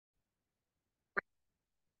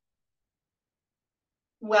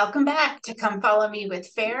Welcome back to Come Follow Me with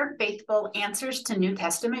fair, faithful answers to New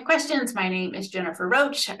Testament questions. My name is Jennifer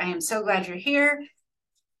Roach. I am so glad you're here.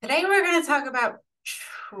 Today we're going to talk about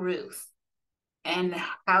truth and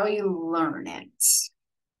how you learn it.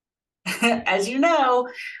 As you know,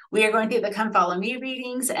 we are going through the Come Follow Me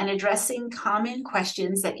readings and addressing common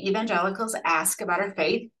questions that evangelicals ask about our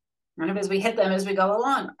faith, kind of as we hit them as we go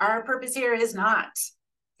along. Our purpose here is not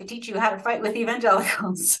to teach you how to fight with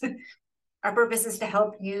evangelicals. Our purpose is to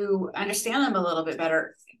help you understand them a little bit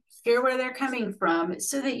better, hear where they're coming from,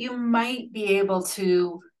 so that you might be able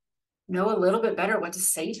to know a little bit better what to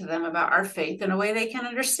say to them about our faith in a way they can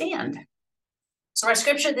understand. So our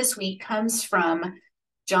scripture this week comes from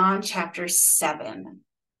John chapter 7.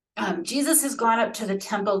 Jesus has gone up to the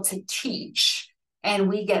temple to teach, and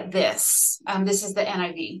we get this. This is the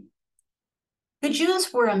NIV. The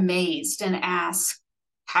Jews were amazed and asked,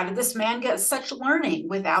 "How did this man get such learning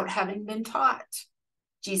without having been taught?"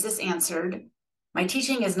 Jesus answered, "My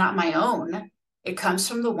teaching is not my own. It comes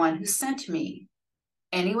from the one who sent me.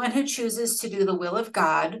 Anyone who chooses to do the will of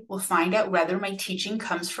God will find out whether my teaching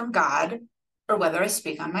comes from God or whether I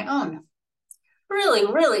speak on my own." Really,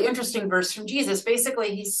 really interesting verse from Jesus.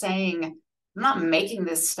 Basically, he's saying, I'm not making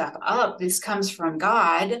this stuff up. This comes from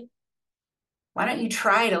God. Why don't you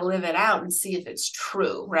try to live it out and see if it's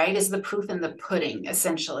true, right? Is the proof in the pudding,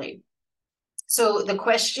 essentially. So the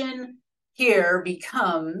question here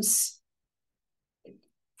becomes,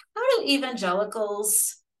 how do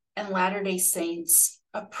evangelicals and Latter-day Saints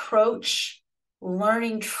approach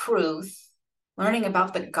learning truth, learning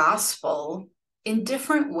about the gospel in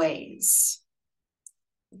different ways?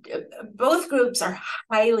 Both groups are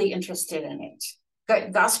highly interested in it.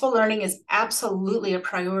 Gospel learning is absolutely a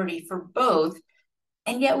priority for both,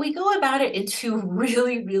 and yet we go about it in two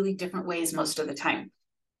really, really different ways most of the time.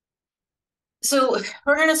 So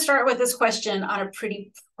we're going to start with this question on a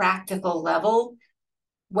pretty practical level.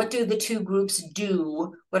 What do the two groups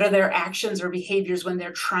do? What are their actions or behaviors when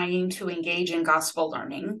they're trying to engage in gospel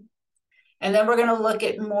learning? And then we're going to look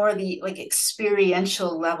at more the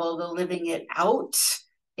experiential level, the living it out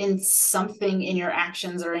in something in your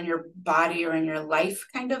actions or in your body or in your life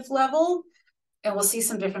kind of level. And we'll see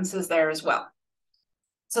some differences there as well.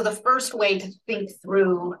 So the first way to think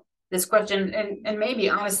through this question, and maybe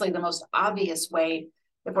honestly the most obvious way,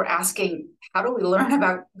 if we're asking, how do we learn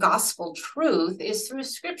about gospel truth, is through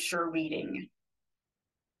scripture reading.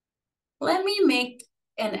 Let me make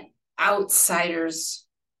an outsider's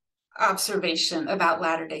observation about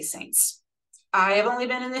Latter-day Saints. I have only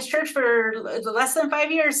been in this church for less than 5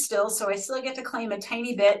 years still, so I still get to claim a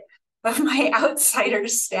tiny bit of my outsider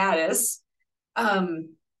status.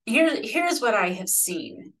 Here's what I have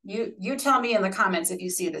seen. You tell me in the comments if you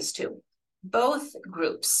see this too. Both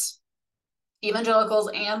groups, evangelicals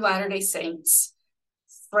and Latter-day Saints,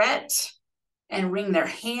 fret and wring their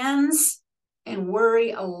hands and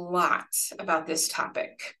worry a lot about this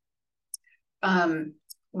topic.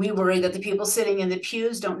 We worry that the people sitting in the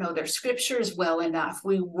pews don't know their scriptures well enough.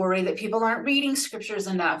 We worry that people aren't reading scriptures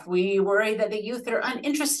enough. We worry that the youth are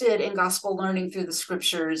uninterested in gospel learning through the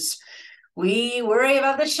scriptures. We worry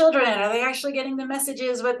about the children. Are they actually getting the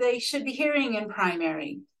messages, what they should be hearing in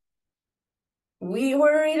primary? We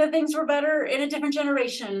worry that things were better in a different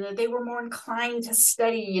generation, that they were more inclined to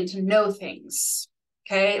study and to know things.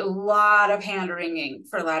 Okay, a lot of hand-wringing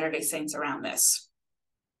for Latter-day Saints around this.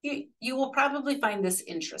 You will probably find this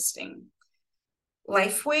interesting.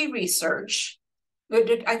 Lifeway Research,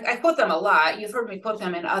 I quote them a lot. You've heard me quote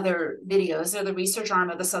them in other videos. They're the research arm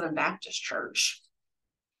of the Southern Baptist Church.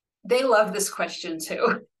 They love this question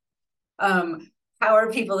too. How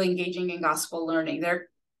are people engaging in gospel learning?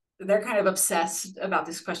 They're kind of obsessed about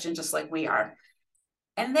this question just like we are.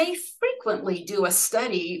 And they frequently do a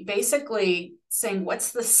study basically saying,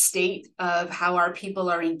 what's the state of how our people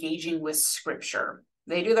are engaging with scripture?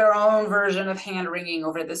 They do their own version of hand-wringing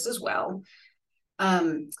over this as well.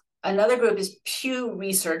 Another group is Pew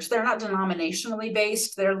Research. They're not denominationally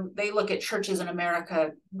based. They look at churches in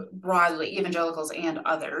America broadly, evangelicals and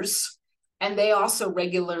others. And they also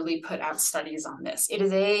regularly put out studies on this. It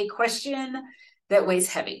is a question that weighs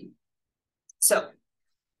heavy. So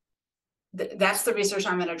that's the research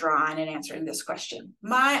I'm going to draw on in answering this question.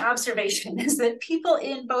 My observation is that people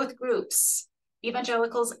in both groups,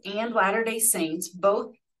 evangelicals and Latter-day Saints,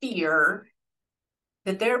 both fear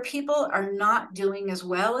that their people are not doing as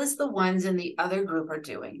well as the ones in the other group are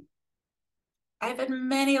doing. I've had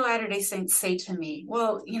many Latter-day Saints say to me,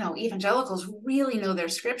 well, evangelicals really know their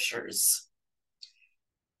scriptures.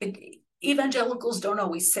 But evangelicals don't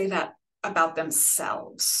always say that about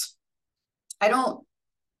themselves. I don't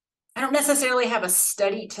don't necessarily have a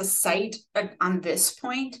study to cite on this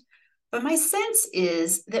point, but my sense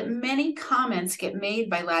is that many comments get made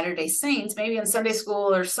by Latter-day Saints, maybe in Sunday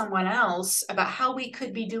school or someone else, about how we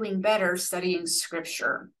could be doing better studying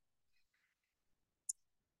scripture.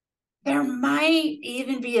 There might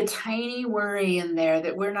even be a tiny worry in there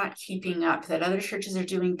that we're not keeping up, that other churches are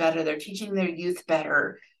doing better, they're teaching their youth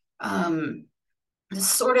better.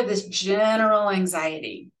 Sort of this general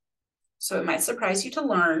anxiety. So it might surprise you to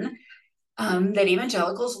learn that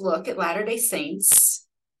evangelicals look at Latter-day Saints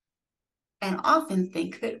and often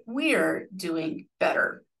think that we're doing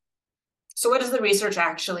better. So what does the research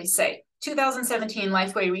actually say? 2017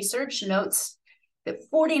 Lifeway research notes that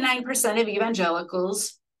 49% of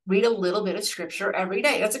evangelicals read a little bit of scripture every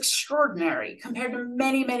day. That's extraordinary compared to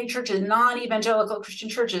many, many churches, non-evangelical Christian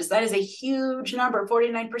churches. That is a huge number,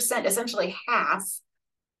 49%, essentially half.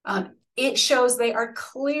 It shows they are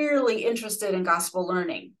clearly interested in gospel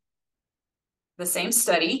learning. The same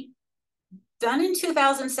study, done in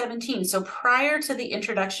 2017, so prior to the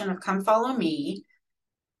introduction of Come Follow Me,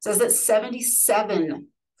 says that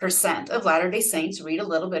 77% of Latter-day Saints read a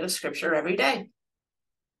little bit of scripture every day.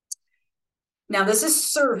 Now, this is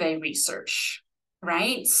survey research,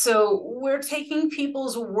 right? So we're taking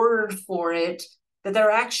people's word for it that they're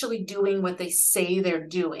actually doing what they say they're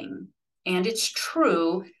doing. And it's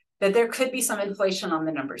true that there could be some inflation on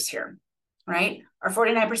the numbers here, right? Are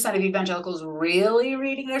 49% of evangelicals really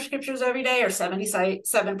reading their scriptures every day? Or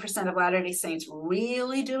 77% of Latter-day Saints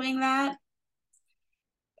really doing that?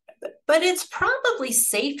 But it's probably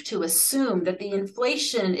safe to assume that the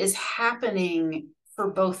inflation is happening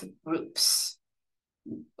for both groups.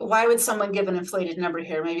 Why would someone give an inflated number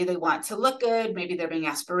here? Maybe they want to look good. Maybe they're being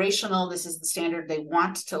aspirational. This is the standard they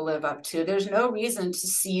want to live up to. There's no reason to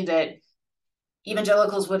see that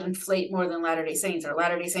evangelicals would inflate more than Latter-day Saints, or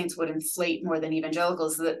Latter-day Saints would inflate more than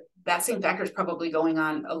evangelicals. That same factor is probably going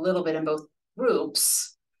on a little bit in both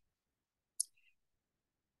groups.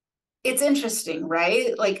 It's interesting,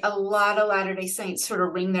 right? Like a lot of Latter-day Saints sort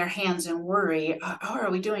of wring their hands and worry, oh, are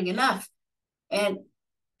we doing enough? And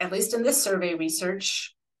at least in this survey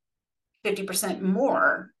research, 50%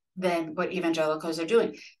 more than what evangelicals are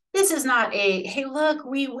doing. This is not a, hey, look,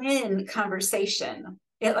 we win conversation.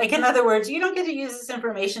 In other words, you don't get to use this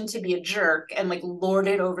information to be a jerk and like lord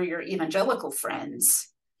it over your evangelical friends.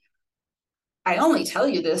 I only tell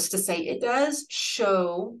you this to say it does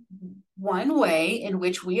show one way in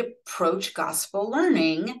which we approach gospel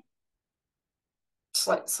learning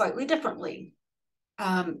slightly differently.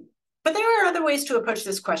 But there are other ways to approach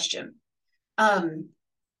this question. And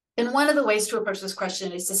one of the ways to approach this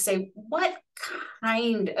question is to say, what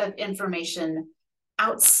kind of information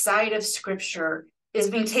outside of scripture is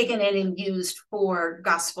being taken in and used for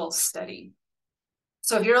gospel study?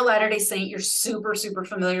 So if you're a Latter-day Saint, you're super, super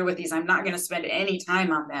familiar with these. I'm not going to spend any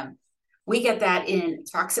time on them. We get that in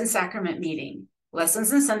Talks in Sacrament meeting,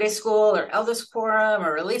 lessons in Sunday school, or Eldest Quorum,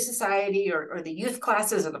 or Relief Society, or the youth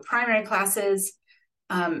classes, or the primary classes.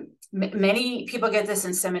 Many people get this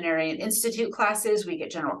in seminary and institute classes. We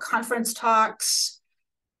get general conference talks,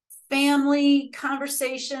 family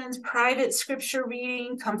conversations, private scripture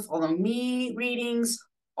reading, Come Follow Me readings,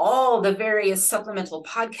 all the various supplemental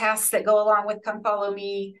podcasts that go along with Come Follow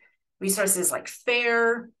Me, resources like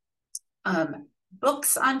FAIR,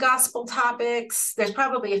 books on gospel topics. There's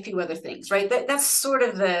probably a few other things, right? That's sort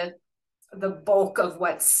of the bulk of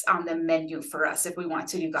what's on the menu for us if we want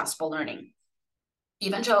to do gospel learning.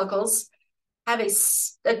 Evangelicals have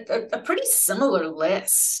a pretty similar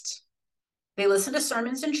list. They listen to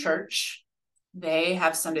sermons in church. They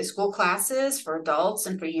have Sunday school classes for adults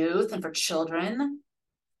and for youth and for children.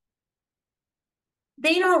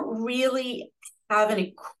 They don't really have an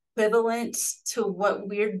equivalent to what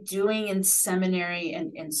we're doing in seminary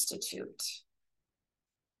and institute.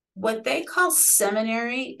 What they call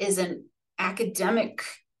seminary is an academic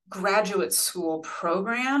graduate school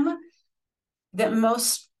program that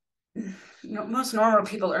most normal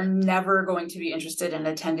people are never going to be interested in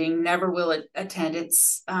attending, never will attend.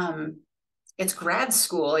 It's grad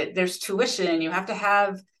school. There's tuition. You have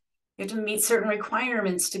to meet certain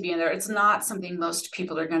requirements to be in there. It's not something most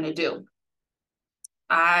people are going to do.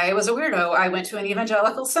 I was a weirdo. I went to an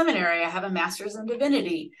evangelical seminary. I have a master's in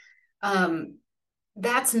divinity.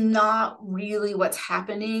 That's not really what's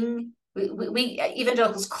happening. We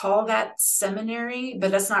evangelicals call that seminary,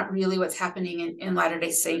 but that's not really what's happening in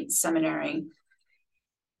Latter-day Saints seminary.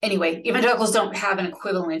 Anyway, evangelicals don't have an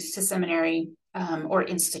equivalent to seminary or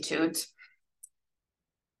institute.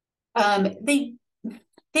 They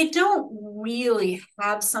don't really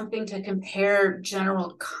have something to compare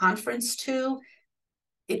general conference to.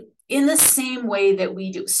 in the same way that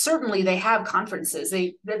we do. Certainly they have conferences.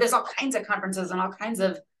 There's all kinds of conferences and all kinds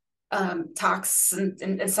of talks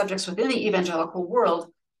and subjects within the evangelical world,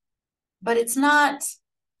 but it's not,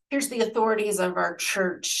 here's the authorities of our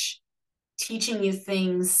church teaching you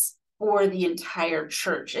things for the entire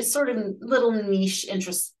church. It's sort of little niche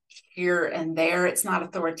interests here and there. It's not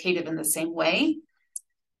authoritative in the same way.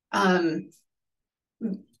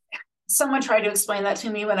 Someone tried to explain that to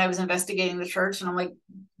me when I was investigating the church, and I'm like,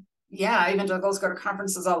 yeah, evangelicals go to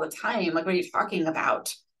conferences all the time. Like, what are you talking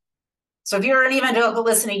about? So if you're an evangelical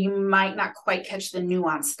listening, you might not quite catch the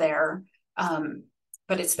nuance there,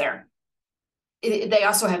 but it's there. They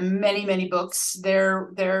also have many, many books.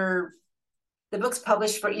 The books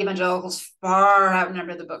published for evangelicals far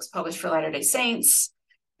outnumber the books published for Latter-day Saints.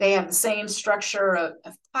 They have the same structure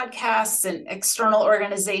of podcasts and external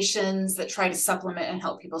organizations that try to supplement and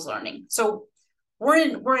help people's learning. So we're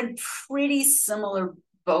in pretty similar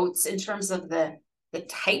boats in terms of the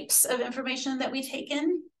types of information that we take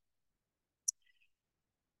in.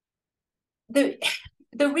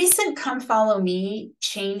 The recent Come Follow Me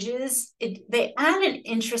changes, they add an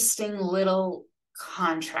interesting little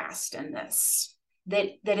contrast in this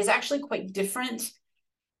that is actually quite different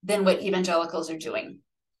than what evangelicals are doing.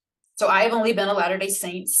 So I've only been a Latter-day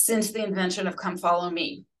Saint since the invention of Come Follow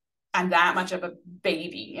Me. I'm that much of a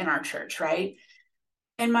baby in our church, right?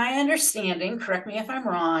 And my understanding, correct me if I'm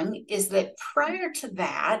wrong, is that prior to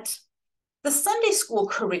that, the Sunday school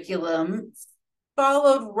curriculum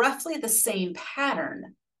followed roughly the same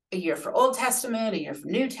pattern. A year for Old Testament, a year for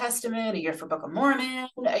New Testament, a year for Book of Mormon,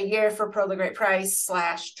 a year for Pearl the Great Price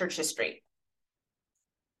 / church history.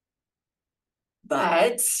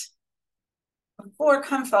 But before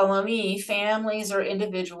Come Follow Me, families or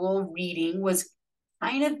individual reading was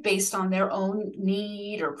kind of based on their own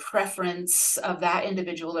need or preference of that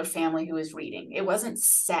individual or family who is reading. It wasn't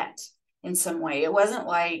set in some way. It wasn't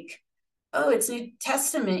like, oh, it's New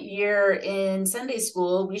Testament year in Sunday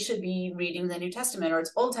school, we should be reading the New Testament, or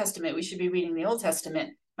it's Old Testament, we should be reading the Old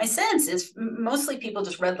Testament. My sense is mostly people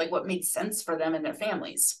just read like what made sense for them and their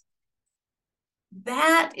families.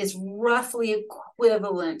 That is roughly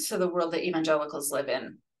equivalent to the world that evangelicals live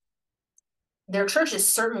in. Their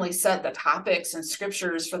churches certainly set the topics and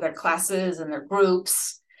scriptures for their classes and their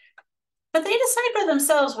groups, but they decide for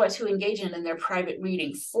themselves what to engage in their private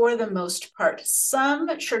reading for the most part.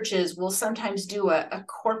 Some churches will sometimes do a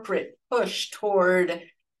corporate push toward,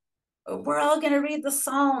 we're all going to read the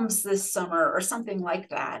Psalms this summer or something like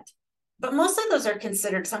that. But most of those are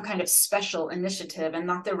considered some kind of special initiative and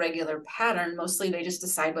not the regular pattern. Mostly they just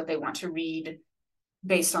decide what they want to read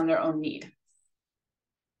based on their own need.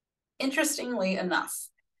 Interestingly enough,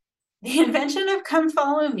 the invention of Come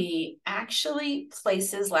Follow Me actually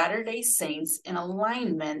places Latter-day Saints in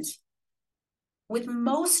alignment with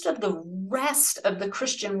most of the rest of the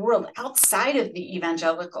Christian world outside of the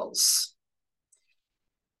evangelicals.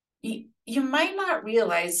 You might not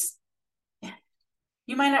realize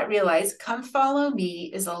Come Follow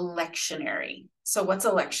Me is a lectionary. So what's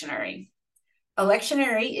a lectionary? A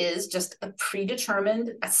lectionary is just a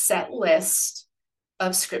predetermined, a set list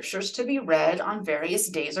of scriptures to be read on various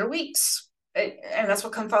days or weeks. And that's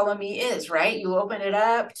what Come Follow Me is, right? You open it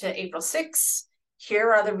up to April 6th.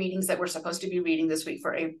 Here are the readings that we're supposed to be reading this week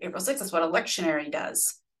for April 6th. That's what a lectionary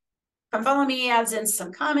does. Come Follow Me adds in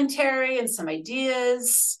some commentary and some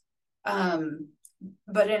ideas,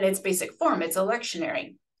 but in its basic form, it's a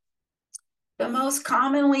lectionary. The most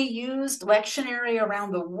commonly used lectionary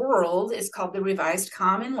around the world is called the Revised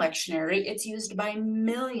Common Lectionary. It's used by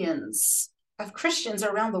millions of Christians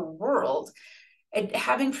around the world. And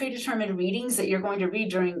having predetermined readings that you're going to read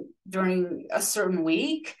during a certain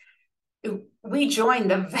week, we join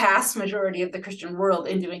the vast majority of the Christian world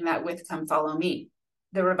in doing that with Come Follow Me.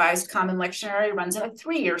 The Revised Common Lectionary runs in a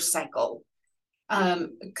 3-year cycle.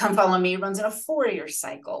 Come Follow Me runs in a 4-year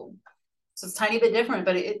cycle. So it's a tiny bit different,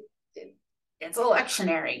 but it's a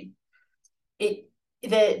lectionary.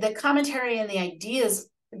 The commentary and the ideas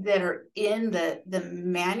that are in the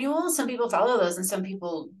manual, some people follow those and some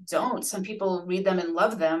people don't. Some people read them and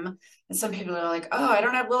love them, and some people are like, oh, I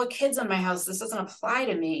don't have little kids in my house, this doesn't apply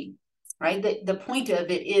to me, right? The point of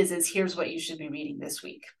it is here's what you should be reading this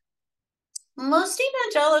week. Most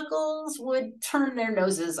evangelicals would turn their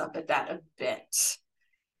noses up at that a bit.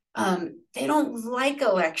 They don't like a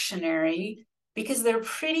lectionary because they're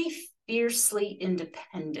pretty fiercely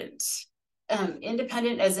independent.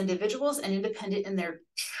 Independent as individuals and independent in their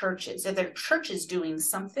churches. If their church is doing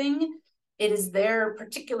something, it is their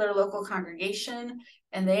particular local congregation,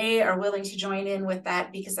 and they are willing to join in with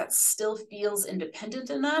that because that still feels independent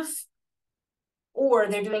enough. Or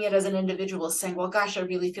they're doing it as an individual, saying, well, gosh, I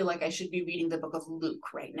really feel like I should be reading the book of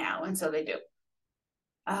Luke right now. And so they do.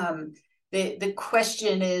 The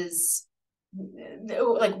question is,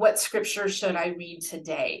 like, what scripture should I read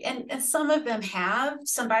today? And some of them have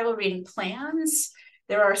some Bible reading plans.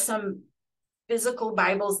 There are some physical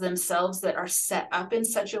Bibles themselves that are set up in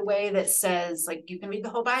such a way that says, like, you can read the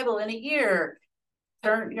whole Bible in a year.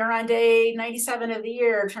 You're on day 97 of the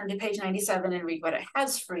year, turn to page 97 and read what it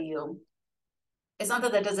has for you. It's not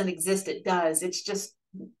that that doesn't exist, it does. It's just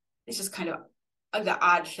kind of the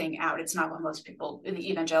odd thing out. It's not what most people in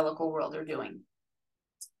the evangelical world are doing.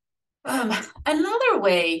 Another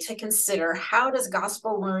way to consider how does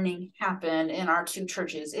gospel learning happen in our two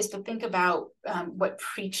churches is to think about what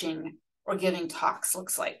preaching or giving talks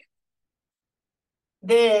looks like.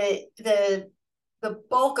 The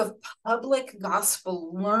bulk of public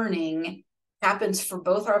gospel learning happens for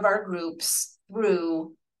both of our groups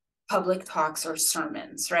through public talks or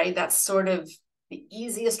sermons, right? That's sort of the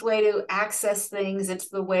easiest way to access things. It's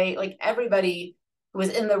the way, like, everybody who is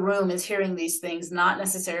in the room is hearing these things. Not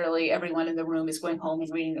necessarily everyone in the room is going home and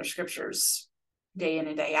reading their scriptures day in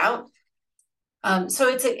and day out. So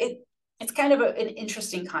it's kind of an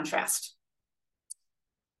interesting contrast.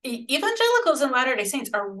 Evangelicals and Latter-day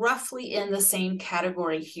Saints are roughly in the same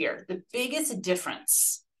category here. The biggest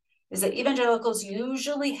difference is that evangelicals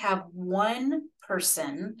usually have one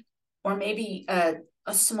person or maybe a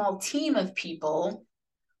small team of people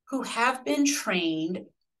who have been trained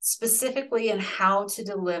specifically in how to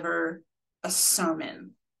deliver a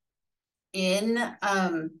sermon. In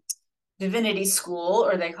divinity school,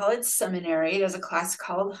 or they call it seminary, there's a class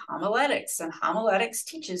called homiletics, and homiletics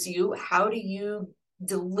teaches you how do you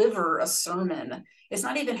deliver a sermon. It's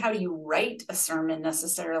not even how do you write a sermon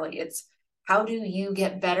necessarily, it's how do you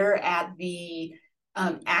get better at the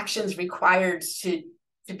actions required to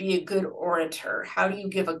be a good orator. How do you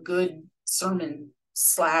give a good sermon /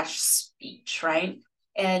 speech, right?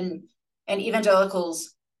 And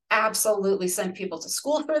evangelicals absolutely send people to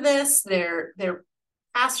school for this. They're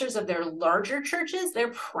pastors of their larger churches.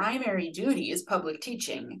 Their primary duty is public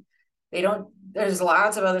teaching. There's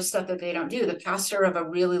lots of other stuff that they don't do. The pastor of a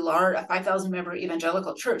really large, a 5,000 member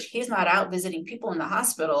evangelical church, he's not out visiting people in the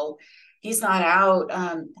hospital. He's not out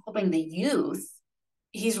helping the youth.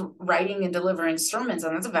 He's writing and delivering sermons,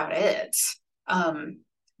 and that's about it.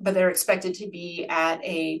 But they're expected to be at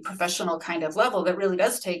a professional kind of level that really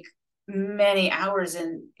does take many hours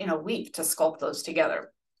in a week to sculpt those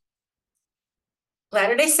together.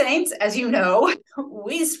 Latter-day Saints, as you know,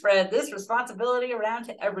 we spread this responsibility around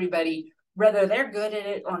to everybody, whether they're good at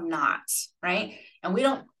it or not, right? And we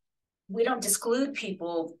don't disclude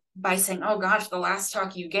people by saying, oh gosh, the last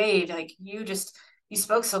talk you gave, like you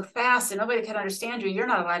spoke so fast and nobody could understand you. You're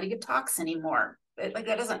not allowed to give talks anymore. Like,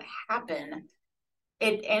 that doesn't happen.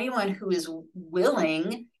 Anyone who is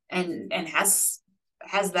willing and has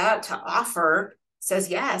that to offer says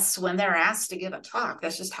yes when they're asked to give a talk.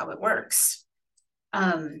 That's just how it works.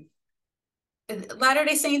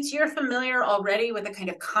 Latter-day Saints, you're familiar already with the kind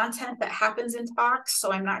of content that happens in talks,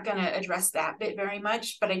 so I'm not going to address that bit very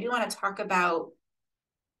much, but I do want to talk about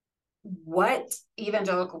what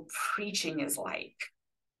evangelical preaching is like.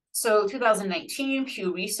 So 2019,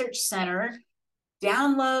 Pew Research Center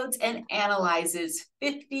downloads and analyzes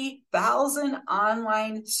 50,000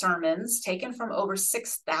 online sermons taken from over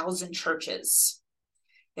 6,000 churches.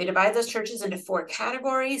 They divide those churches into 4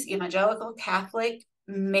 categories: evangelical, Catholic,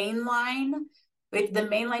 mainline. The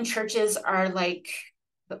mainline churches are like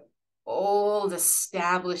the old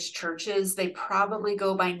established churches. They probably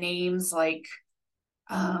go by names like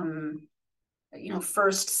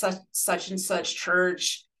First such and such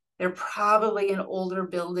church. They're probably in older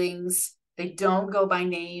buildings. They don't go by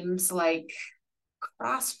names like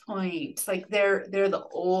Crosspoint. Like they're the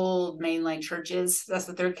old mainline churches. That's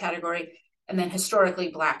the 3rd category. And then historically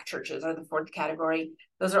Black churches are the 4th category.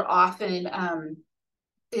 Those are often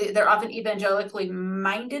they're often evangelically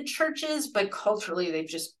minded churches, but culturally they've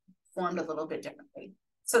just formed a little bit differently.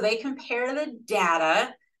 So they compare the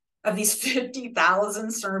data of these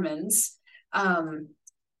 50,000 sermons. And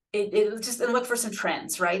look for some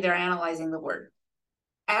trends, right? They're analyzing the word.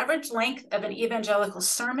 Average length of an evangelical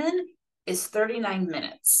sermon is 39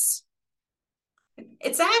 minutes.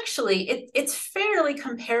 It's fairly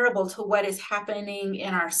comparable to what is happening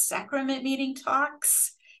in our sacrament meeting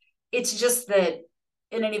talks. It's just that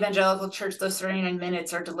in an evangelical church, those 39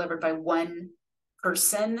 minutes are delivered by one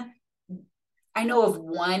person. I know of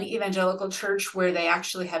one evangelical church where they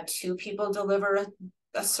actually have 2 people deliver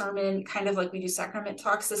a sermon, kind of like we do sacrament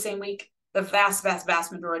talks the same week. The vast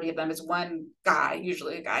majority of them is one guy,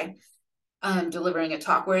 usually a guy. delivering a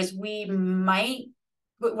talk, whereas we're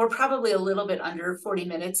probably a little bit under 40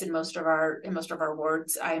 minutes in most of our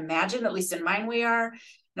wards. I imagine, at least in mine, we are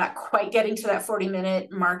not quite getting to that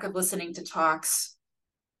 40-minute mark of listening to talks.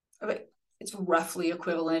 But it's roughly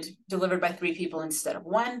equivalent, delivered by 3 people instead of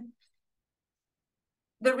 1.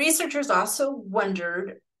 The researchers also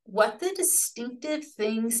wondered what the distinctive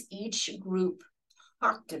things each group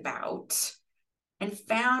talked about, and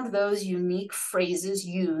found those unique phrases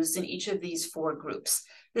used in each of these 4 groups.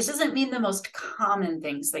 This doesn't mean the most common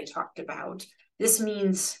things they talked about. This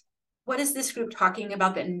means, what is this group talking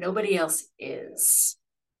about that nobody else is?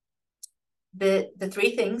 The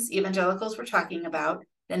 3 things evangelicals were talking about,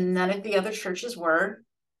 and none of the other churches were: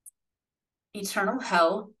 eternal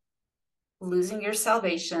hell, losing your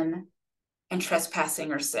salvation, and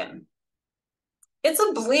trespassing or sin. It's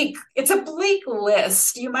a bleak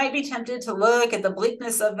list. You might be tempted to look at the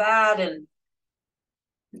bleakness of that and,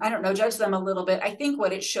 I don't know, judge them a little bit. I think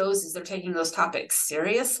what it shows is they're taking those topics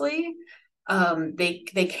seriously.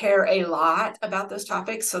 They care a lot about those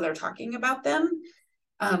topics, so they're talking about them.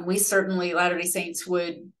 We certainly, Latter-day Saints,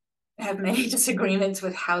 would have many disagreements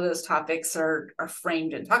with how those topics are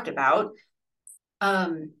framed and talked about.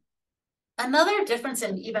 Another difference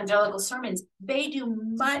in evangelical sermons, they do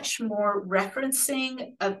much more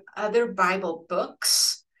referencing of other Bible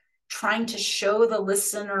books, trying to show the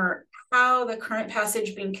listener how the current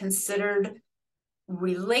passage being considered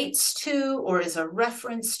relates to, or is a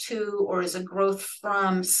reference to, or is a growth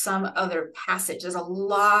from some other passage. There's a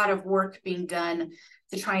lot of work being done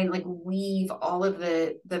to try and weave all of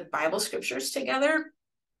the Bible scriptures together.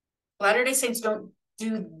 Latter-day Saints don't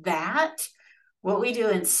do that. What we do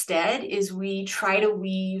instead is we try to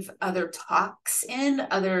weave other talks in,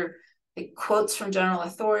 other quotes from general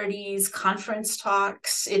authorities, conference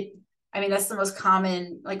talks. That's the most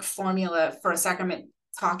common formula for a sacrament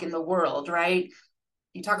talk in the world, right?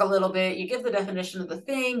 You talk a little bit, you give the definition of the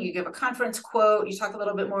thing, you give a conference quote, you talk a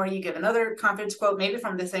little bit more, you give another conference quote, maybe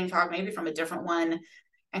from the same talk, maybe from a different one,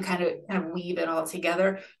 and kind of weave it all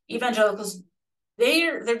together. Evangelicals,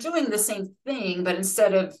 they're doing the same thing, but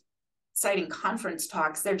instead of citing conference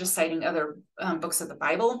talks, they're just citing other books of the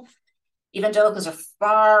Bible. Evangelicals are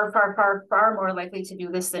far more likely to do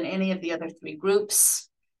this than any of the other 3 groups.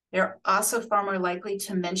 They're also far more likely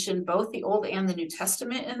to mention both the Old and the New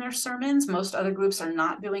Testament in their sermons. Most other groups are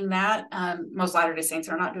not doing that. Most Latter-day Saints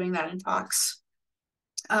are not doing that in talks.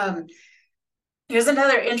 Here's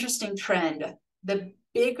another interesting trend. The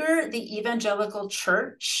bigger the evangelical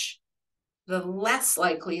church, the less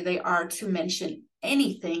likely they are to mention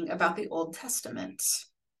anything about the Old Testament.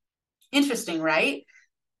 Interesting, right?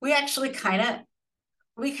 We actually kind of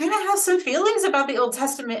have some feelings about the Old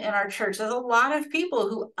Testament in our church. There's a lot of people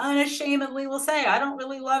who unashamedly will say, I don't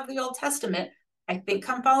really love the Old Testament. I think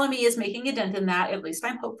Come Follow Me is making a dent in that. At least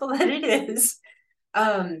I'm hopeful that it is.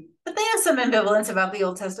 But they have some ambivalence about the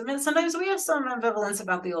Old Testament. Sometimes we have some ambivalence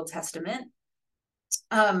about the Old Testament.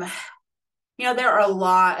 There are a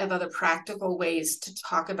lot of other practical ways to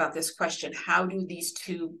talk about this question. How do these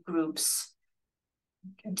 2 groups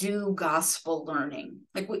do gospel learning?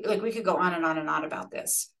 We could go on and on and on about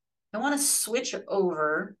this. I want to switch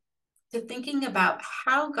over to thinking about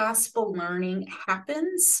how gospel learning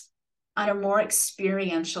happens on a more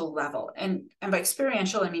experiential level. And by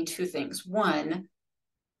experiential, I mean 2 things. One,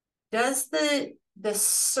 does the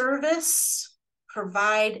service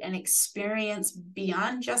provide an experience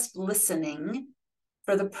beyond just listening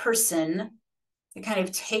for the person to kind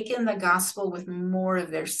of take in the gospel with more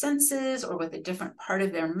of their senses or with a different part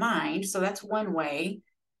of their mind? So that's one way.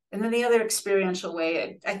 And then the other experiential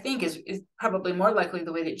way, I think, is probably more likely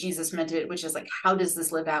the way that Jesus meant it, which is how does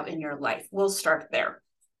this live out in your life? We'll start there.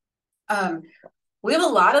 We have a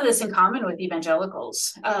lot of this in common with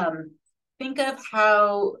evangelicals. Think of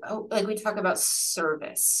how, we talk about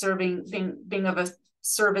service, being of a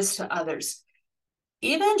service to others.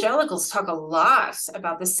 Evangelicals talk a lot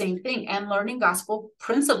about the same thing and learning gospel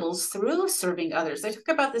principles through serving others. They talk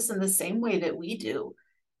about this in the same way that we do.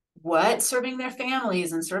 What serving their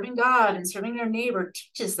families and serving God and serving their neighbor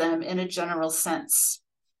teaches them in a general sense.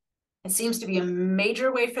 It seems to be a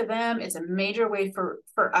major way for them. It's a major way for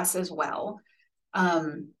us as well.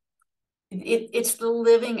 It's the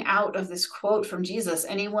living out of this quote from Jesus.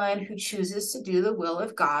 Anyone who chooses to do the will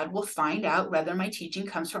of God will find out whether my teaching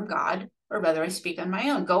comes from God or whether I speak on my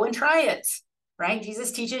own. Go and try it, right?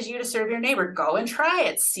 Jesus teaches you to serve your neighbor. Go and try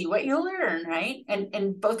it. See what you learn, right?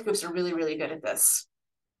 And both groups are really, really good at this.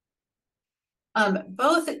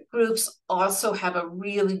 Both groups also have a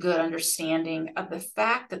really good understanding of the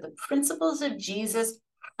fact that the principles of Jesus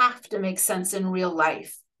have to make sense in real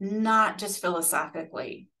life, not just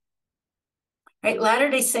philosophically. right?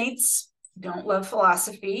 Latter-day Saints don't love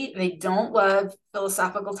philosophy. They don't love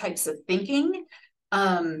philosophical types of thinking.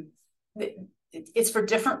 It's for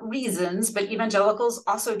different reasons, but evangelicals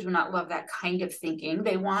also do not love that kind of thinking.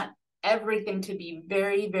 They want everything to be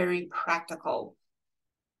very, very practical.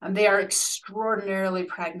 They are extraordinarily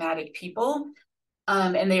pragmatic people,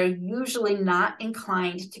 and they are usually not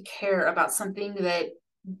inclined to care about something that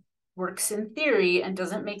works in theory and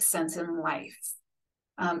doesn't make sense in life.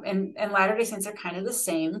 And Latter-day Saints are kind of the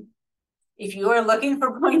same. If you are looking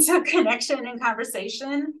for points of connection and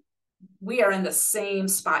conversation, we are in the same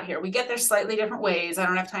spot here. We get there slightly different ways. I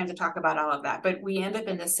don't have time to talk about all of that, but we end up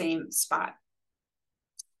in the same spot.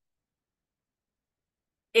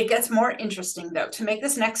 It gets more interesting, though. To make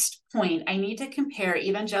this next point, I need to compare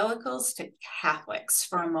evangelicals to Catholics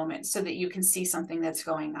for a moment so that you can see something that's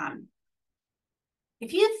going on.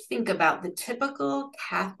 If you think about the typical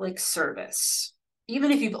Catholic service, even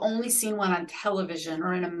if you've only seen one on television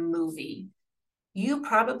or in a movie, you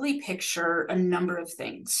probably picture a number of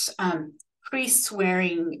things. Priests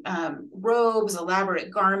wearing robes,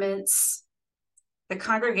 elaborate garments. The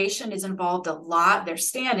congregation is involved a lot. They're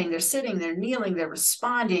standing, they're sitting, they're kneeling, they're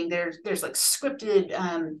responding. There's like scripted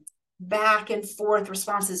back and forth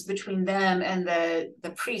responses between them and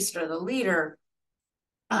the priest or the leader.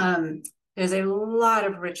 There's a lot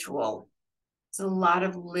of ritual. There's a lot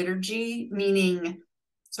of liturgy, meaning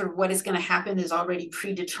sort of what is going to happen is already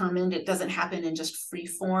predetermined. It doesn't happen in just free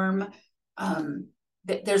form.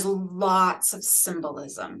 There's lots of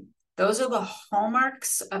symbolism. Those are the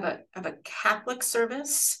hallmarks of a Catholic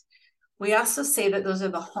service. We also say that those are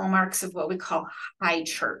the hallmarks of what we call high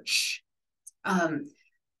church.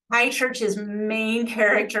 High church's main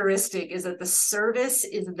characteristic is that the service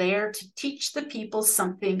is there to teach the people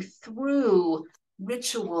something through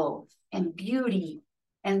ritual and beauty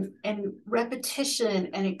and repetition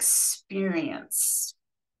and experience.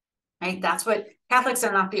 Right? That's what Catholics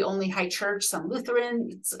are not the only high church. Some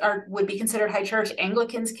Lutherans would be considered high church.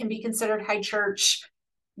 Anglicans can be considered high church.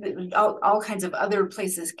 All kinds of other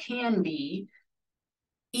places can be.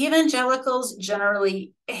 Evangelicals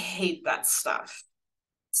generally hate that stuff.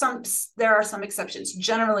 There are some exceptions.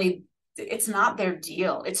 Generally, it's not their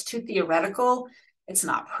deal. It's too theoretical. It's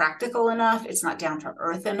not practical enough. It's not down to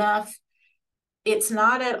earth enough. It's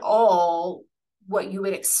not at all what you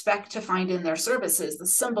would expect to find in their services, the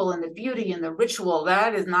symbol and the beauty and the ritual.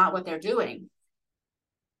 That is not what they're doing.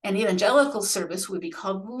 An evangelical service would be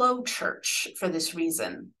called low church for this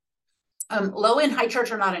reason. Low and high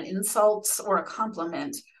church are not an insult or a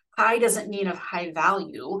compliment. High doesn't mean of high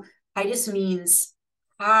value. High just means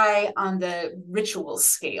high on the ritual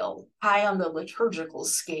scale, high on the liturgical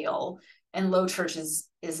scale, and low church is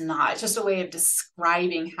not. It's just a way of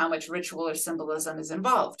describing how much ritual or symbolism is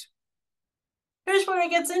involved. Here's where it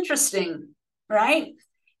gets interesting, right?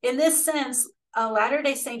 In this sense, a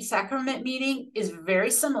Latter-day Saint sacrament meeting is very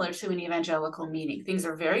similar to an evangelical meeting. Things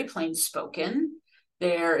are very plain spoken.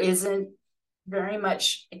 There isn't very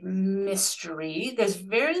much mystery. There's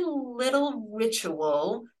very little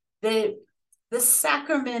ritual. The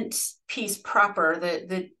sacrament piece proper,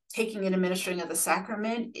 the taking and administering of the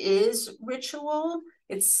sacrament is ritual.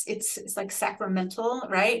 It's like sacramental,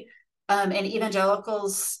 right? And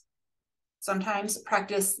evangelicals sometimes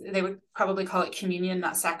practice, they would probably call it communion,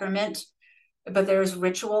 not sacrament, but there's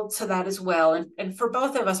ritual to that as well. And for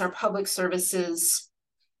both of us, our public services,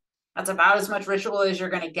 that's about as much ritual as you're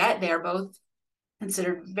going to get. They're both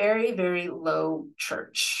considered very, very low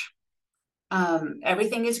church.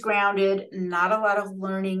 Everything is grounded, not a lot of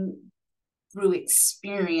learning through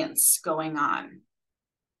experience going on.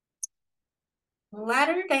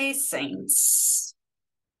 Latter-day Saints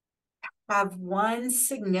have one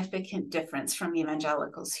significant difference from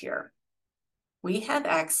evangelicals here. We have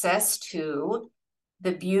access to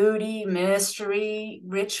the beauty, mystery,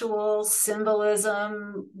 ritual,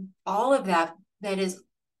 symbolism, all of that is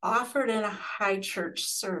offered in a high church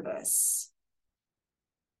service.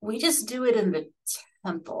 We just do it in the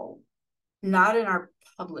temple, not in our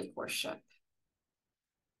public worship.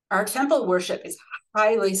 Our temple worship is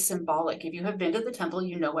highly symbolic. If you have been to the temple,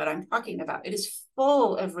 you know what I'm talking about. It is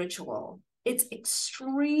full of ritual. It's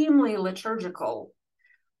extremely liturgical.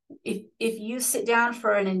 If you sit down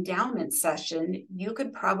for an endowment session, you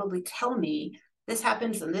could probably tell me this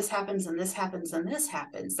happens and this happens and this happens and this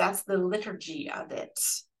happens. That's the liturgy of it,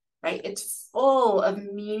 right? It's full of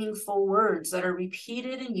meaningful words that are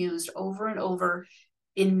repeated and used over and over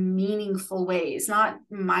in meaningful ways, not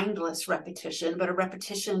mindless repetition, but a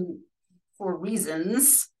repetition for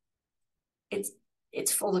reasons.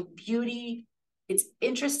 It's full of beauty. It's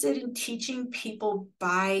interested in teaching people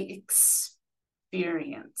by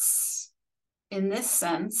experience. in this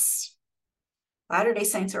sense, Latter-day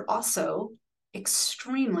Saints are also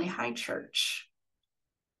extremely high church.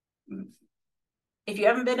 If you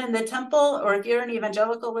haven't been in the temple, or if you're an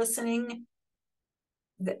evangelical listening,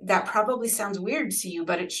 that probably sounds weird to you,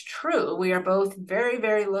 but it's true. We are both very,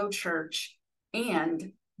 very low church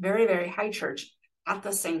and very, very high church at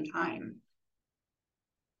the same time.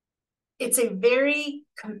 It's a very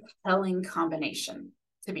compelling combination,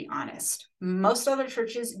 to be honest. Most other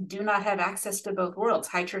churches do not have access to both worlds,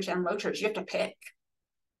 high church and low church. You have to pick.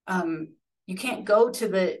 You can't go to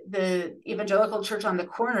the evangelical church on the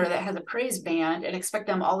corner that has a praise band and expect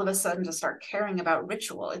them all of a sudden to start caring about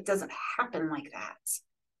ritual. It doesn't happen like that.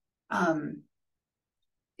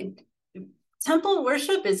 Temple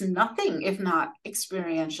worship is nothing if not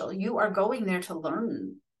experiential. You are going there to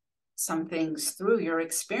learn some things through your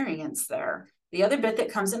experience there. The other bit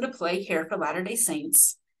that comes into play here for Latter-day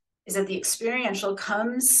Saints is that the experiential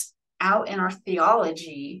comes out in our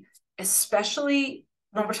theology, especially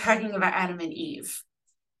when we're talking about Adam and Eve,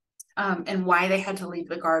 and why they had to leave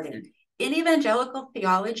the garden. In evangelical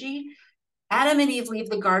theology, Adam and Eve leave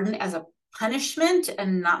the garden as a punishment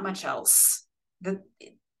and not much else.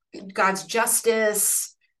 God's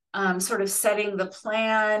justice, sort of setting the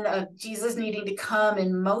plan of Jesus needing to come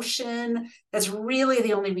in motion. That's really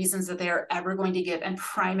the only reasons that they are ever going to give. And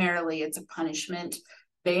primarily it's a punishment.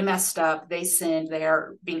 They messed up, they sinned, they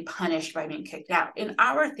are being punished by being kicked out. In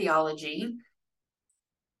our theology,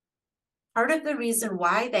 part of the reason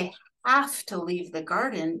why they have to leave the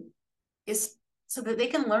garden is so that they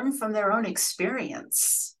can learn from their own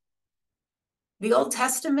experience. The Old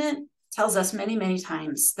Testament tells us many, many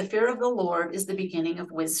times, the fear of the Lord is the beginning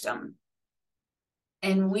of wisdom.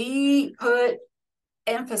 And we put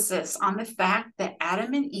emphasis on the fact that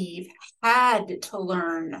Adam and Eve had to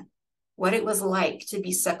learn what it was like to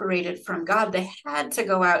be separated from God. They had to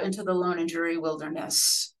go out into the lone and dreary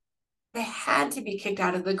wilderness. They had to be kicked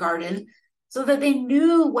out of the garden so that they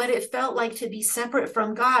knew what it felt like to be separate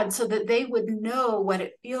from God, so that they would know what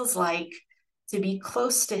it feels like to be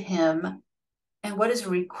close to him and what is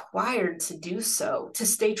required to do so, to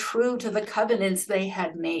stay true to the covenants they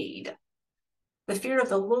had made. The fear of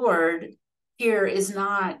the Lord here is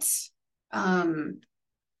not, the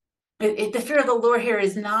fear of the Lord here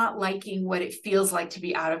is not liking what it feels like to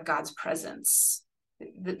be out of God's presence,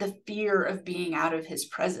 the fear of being out of his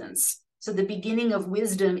presence. So the beginning of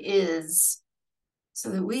wisdom is so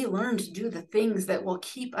that we learn to do the things that will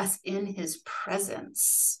keep us in his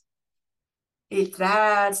presence. If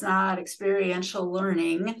that's not experiential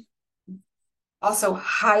learning, also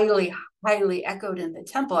highly, highly echoed in the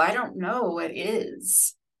temple, I don't know what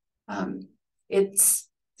is. It's,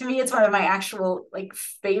 to me, it's one of my actual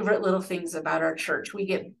favorite little things about our church. We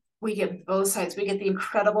get both sides. We get the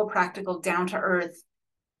incredible practical, down to earth,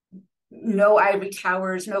 no ivory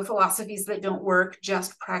towers, no philosophies that don't work,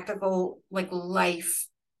 just practical life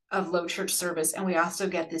of low church service. And we also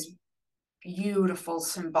get this beautiful,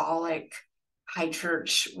 symbolic high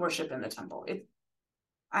church worship in the temple.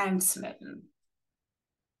 I'm smitten.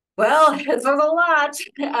 Well, this was a lot.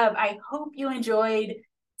 I hope you enjoyed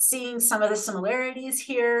seeing some of the similarities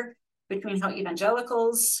here between how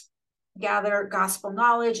evangelicals gather gospel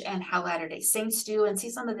knowledge and how Latter-day Saints do, and see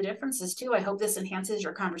some of the differences too. I hope this enhances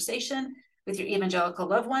your conversation with your evangelical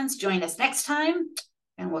loved ones. Join us next time,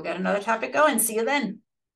 and we'll get another topic going. See you then.